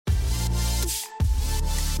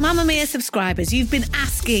Mamamia subscribers, you've been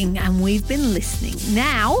asking and we've been listening.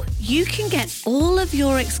 Now you can get all of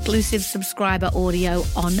your exclusive subscriber audio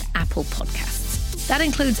on Apple Podcasts. That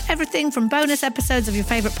includes everything from bonus episodes of your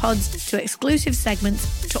favourite pods to exclusive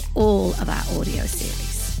segments to all of our audio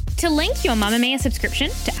series. To link your Mamamia subscription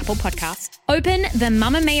to Apple Podcasts, open the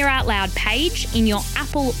Mamamia Out Loud page in your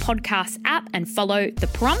Apple Podcasts app and follow the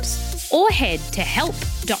prompts, or head to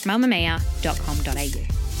help.mamamia.com.au.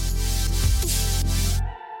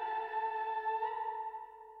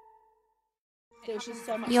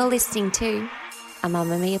 You're listening to a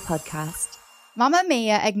Mamamia podcast.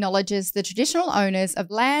 Mamamia acknowledges the traditional owners of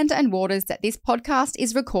land and waters that this podcast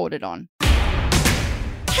is recorded on.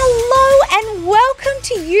 Hello and welcome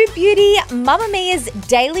to You Beauty, Mamamia's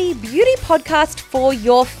daily beauty podcast for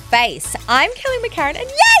your face. I'm Kelly McCarran and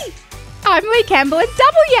yay! I'm Lee Campbell and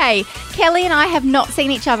double yay! Kelly and I have not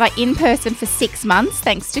seen each other in person for 6 months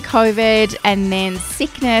thanks to COVID and then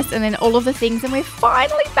sickness and then all of the things, and we're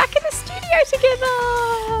finally back in the studio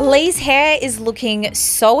together. Lee's hair is looking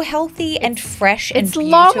so healthy and fresh and beautiful.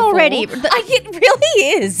 It's long already. It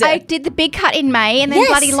really is. I did the big cut in May and then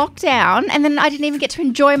bloody lockdown, and then I didn't even get to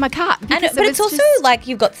enjoy my cut. But it's also like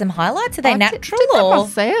you've got some highlights. Are they natural? I did that or?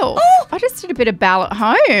 myself. I just did a bit of bowel at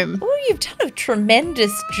home. Oh, you've done a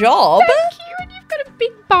tremendous job. Thank you, and you've got a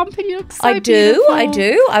big bump and you look so beautiful. I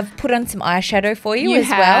do. I've put on some eyeshadow for you as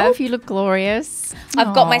well. You look glorious.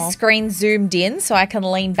 I've got my screen zoomed in so I can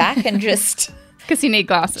lean back and just... Because you need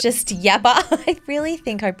glasses. Just yabba. I really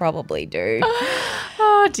think I probably do.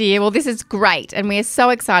 Oh, dear. Well, this is great, and we are so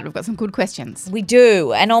excited. We've got some good questions. We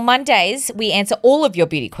do. And on Mondays, we answer all of your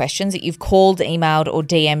beauty questions that you've called, emailed or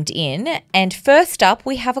DM'd in. And first up,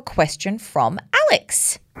 we have a question from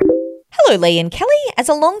Alex. Hello, Lee and Kelly. As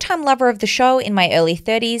a long-time lover of the show in my early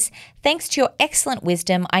 30s, thanks to your excellent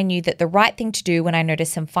wisdom, I knew that the right thing to do when I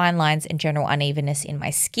noticed some fine lines and general unevenness in my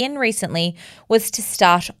skin recently was to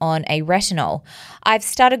start on a retinol. I've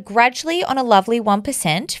started gradually on a lovely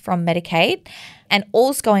 1% from Medicaid, and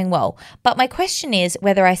all's going well. But my question is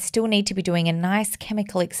whether I still need to be doing a nice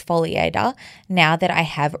chemical exfoliator now that I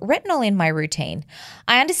have retinol in my routine.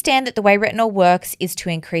 I understand that the way retinol works is to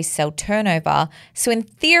increase cell turnover, so in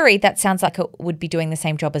theory that sounds like it would be doing the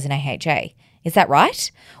same job as an AHA. Is that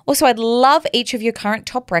right? Also, I'd love each of your current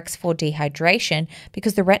top recs for dehydration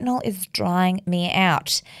because the retinol is drying me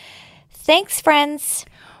out. Thanks, friends.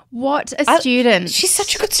 What a student. She's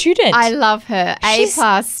such a good student. I love her. A+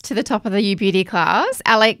 to the top of the U Beauty class.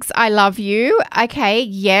 Alex, I love you. Okay,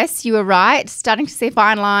 yes, you were right. Starting to see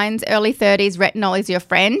fine lines, early 30s, retinol is your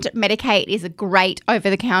friend. Medicaid is a great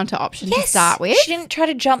over-the-counter option to start with. She didn't try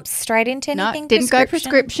to jump straight into anything. No, didn't go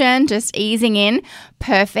prescription, just easing in.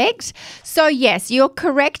 Perfect. So, yes, you're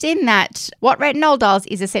correct in that what retinol does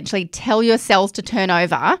is essentially tell your cells to turn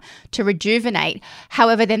over, to rejuvenate.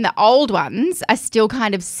 However, then the old ones are still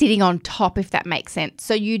kind of sitting on top, if that makes sense.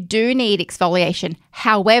 So you do need exfoliation.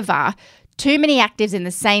 However, too many actives in the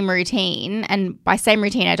same routine, and by same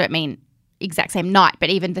routine I don't mean exact same night, but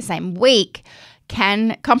even the same week,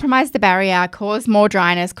 can compromise the barrier, cause more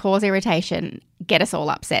dryness, cause irritation, get us all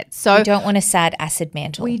upset. So we don't want a sad acid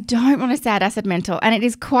mantle. We don't want a sad acid mantle, and it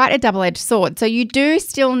is quite a double-edged sword. So you do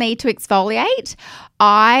still need to exfoliate.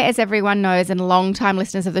 I, as everyone knows and long-time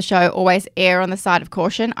listeners of the show, always err on the side of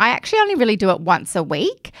caution. I actually only really do it once a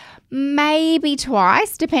week, maybe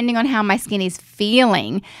twice, depending on how my skin is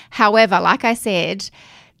feeling. However, like I said,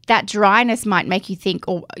 that dryness might make you think,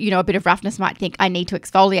 or, a bit of roughness might think I need to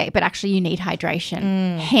exfoliate, but actually you need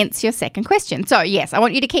hydration. Hence your second question. So yes, I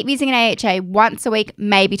want you to keep using an AHA once a week,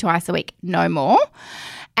 maybe twice a week, no more.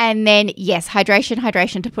 And then yes,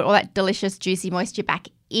 hydration to put all that delicious juicy moisture back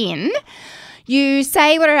in. You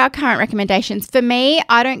say, what are our current recommendations? For me,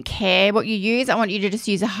 I don't care what you use. I want you to just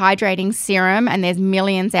use a hydrating serum, and there's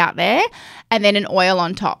millions out there, and then an oil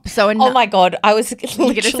on top. So, oh my God, I was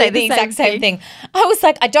literally going to say the exact same thing. I was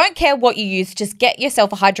like, I don't care what you use, just get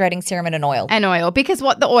yourself a hydrating serum and an oil. Because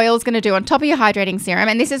what the oil is going to do on top of your hydrating serum,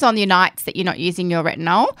 and this is on your nights that you're not using your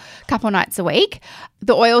retinol, a couple of nights a week,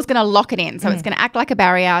 the oil is going to lock it in. So it's going to act like a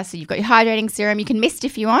barrier. So you've got your hydrating serum. You can mist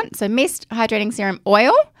if you want. So mist, hydrating serum,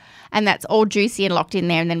 oil. And that's all juicy and locked in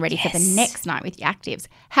there and then ready for the next night with your actives.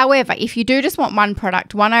 However, if you do just want one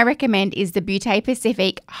product, one I recommend is the Beauté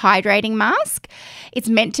Pacific Hydrating Mask. It's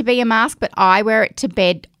meant to be a mask, but I wear it to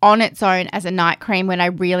bed on its own as a night cream when I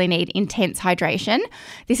really need intense hydration.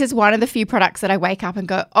 This is one of the few products that I wake up and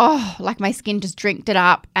go, oh, like my skin just drinked it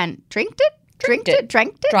up and drank it.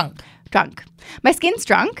 drunk. My skin's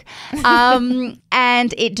drunk,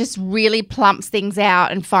 and it just really plumps things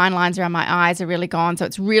out, and fine lines around my eyes are really gone. So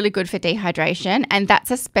it's really good for dehydration, and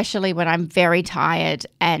that's especially when I'm very tired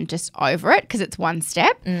and just over it because it's one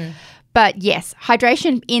step. But yes,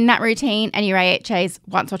 hydration in that routine and your AHAs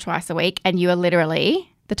once or twice a week, and you are literally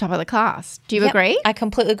the top of the class. Do you agree? I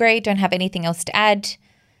completely agree. Don't have anything else to add.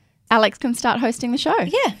 Alex can start hosting the show.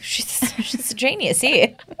 Yeah, she's a genius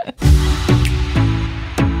here.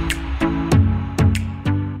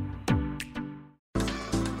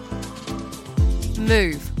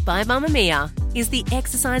 Move by Mamamia is the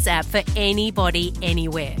exercise app for anybody,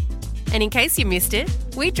 anywhere. And in case you missed it,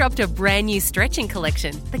 we dropped a brand new stretching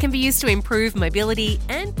collection that can be used to improve mobility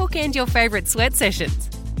and bookend your favourite sweat sessions.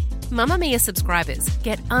 Mamamia subscribers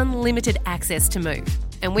get unlimited access to Move,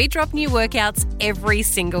 and we drop new workouts every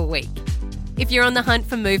single week. If you're on the hunt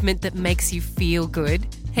for movement that makes you feel good,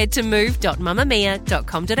 head to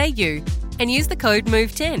move.mamamia.com.au and use the code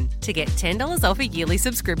MOVE10 to get $10 off a yearly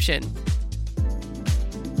subscription.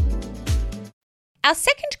 Our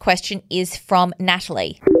second question is from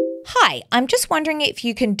Natalie. Hi, I'm just wondering if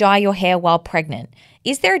you can dye your hair while pregnant.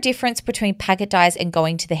 Is there a difference between packet dyes and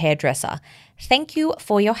going to the hairdresser? Thank you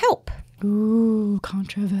for your help. Ooh,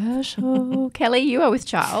 controversial. Kelly, you are with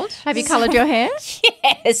child. Have you coloured your hair?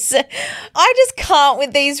 Yes. I just can't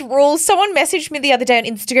with these rules. Someone messaged me the other day on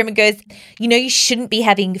Instagram and goes, you shouldn't be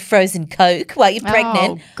having frozen Coke while you're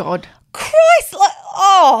pregnant. Oh, God. Christ,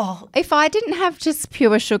 If I didn't have just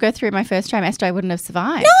pure sugar through my first trimester, I wouldn't have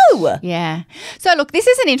survived. No. Yeah. So look, this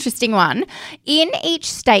is an interesting one. In each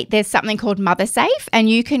state, there's something called MotherSafe, and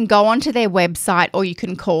you can go onto their website or you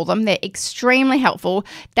can call them. They're extremely helpful.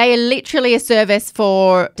 They are literally a service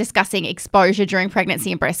for discussing exposure during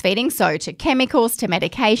pregnancy and breastfeeding. So to chemicals, to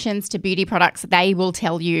medications, to beauty products, they will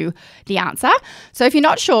tell you the answer. So if you're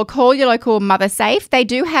not sure, call your local MotherSafe. They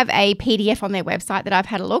do have a PDF on their website that I've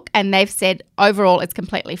had a look, and they've said overall it's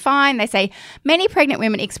completely fine. They say many pregnant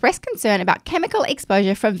women express concern about chemical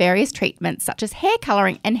exposure from various treatments such as hair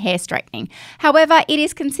colouring and hair straightening. However, it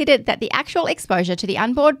is considered that the actual exposure to the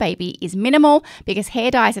unborn baby is minimal because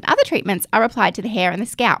hair dyes and other treatments are applied to the hair and the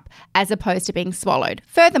scalp as opposed to being swallowed.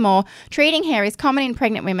 Furthermore, treating hair is common in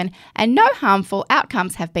pregnant women and no harmful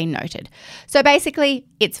outcomes have been noted. So basically,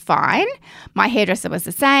 it's fine. My hairdresser was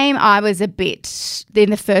the same. I was a bit,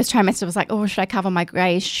 in the first trimester, was like, oh, should I cover my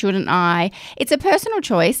greys? Shouldn't I? It's a personal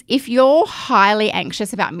choice. If you're highly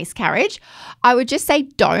anxious about miscarriage, I would just say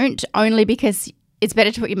don't, only because it's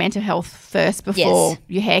better to put your mental health first before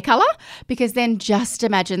your hair colour, because then just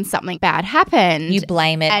imagine something bad happened. You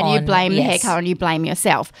blame it and you blame the hair colour and you blame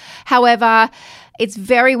yourself. However, it's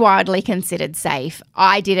very widely considered safe.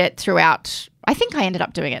 I did it throughout. I think I ended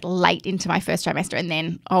up doing it late into my first trimester, and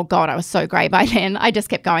then, oh God, I was so grey by then. I just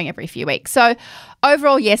kept going every few weeks. So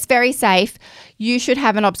overall, yes, very safe. You should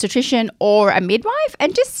have an obstetrician or a midwife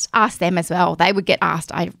and just ask them as well. They would get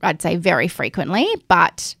asked, I'd say, very frequently,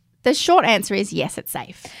 but the short answer is yes, it's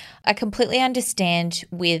safe. I completely understand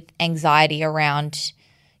with anxiety around,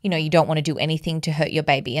 you don't want to do anything to hurt your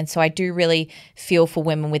baby. And so I do really feel for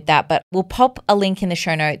women with that. But we'll pop a link in the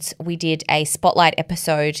show notes. We did a spotlight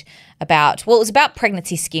episode about, it was about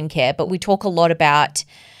pregnancy skincare, but we talk a lot about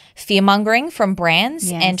fear-mongering from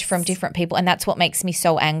brands and from different people. And that's what makes me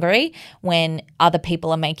so angry, when other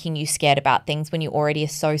people are making you scared about things when you already are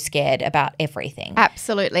so scared about everything.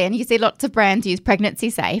 Absolutely. And you see lots of brands use pregnancy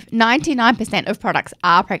safe. 99% of products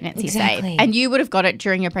are pregnancy safe. And you would have got it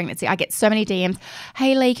during your pregnancy. I get so many DMs,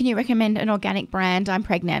 hey Lee, can you recommend an organic brand? I'm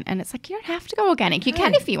pregnant. And it's like, you don't have to go organic. You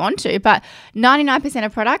can if you want to, but 99%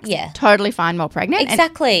 of products, totally fine while pregnant.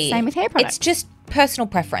 Exactly. And same with hair products. It's just personal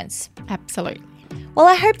preference. Absolutely. Well,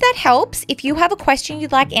 I hope that helps. If you have a question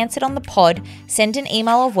you'd like answered on the pod, send an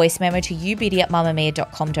email or voice memo to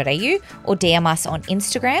youbeauty@mamamia.com.au or DM us on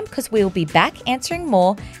Instagram, because we'll be back answering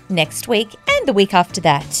more next week and the week after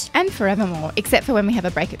that. And forevermore, except for when we have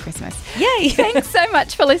a break at Christmas. Yay! Thanks so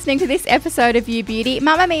much for listening to this episode of You Beauty,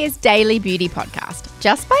 Mamamia's daily beauty podcast.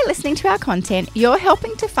 Just by listening to our content, you're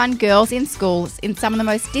helping to fund girls in schools in some of the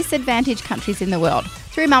most disadvantaged countries in the world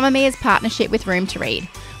through Mamamia's partnership with Room to Read.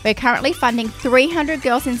 We're currently funding 300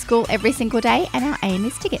 girls in school every single day, and our aim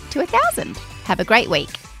is to get to 1,000. Have a great week.